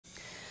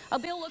A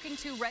bill looking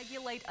to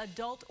regulate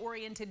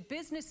adult-oriented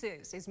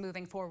businesses is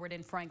moving forward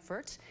in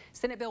Frankfort.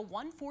 Senate Bill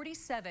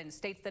 147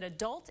 states that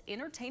adult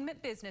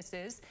entertainment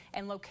businesses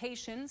and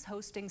locations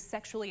hosting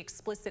sexually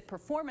explicit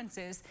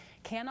performances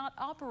cannot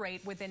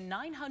operate within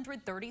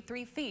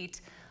 933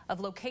 feet of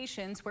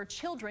locations where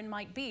children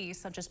might be,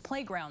 such as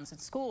playgrounds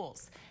and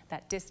schools.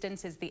 That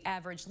distance is the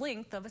average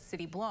length of a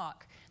city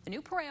block. The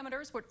new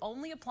parameters would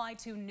only apply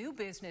to new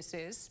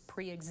businesses.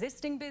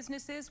 Pre-existing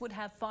businesses would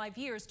have 5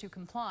 years to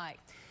comply.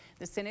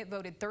 The Senate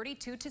voted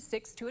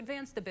 32-6 to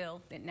advance the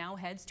bill. It now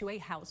heads to a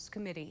House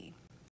committee.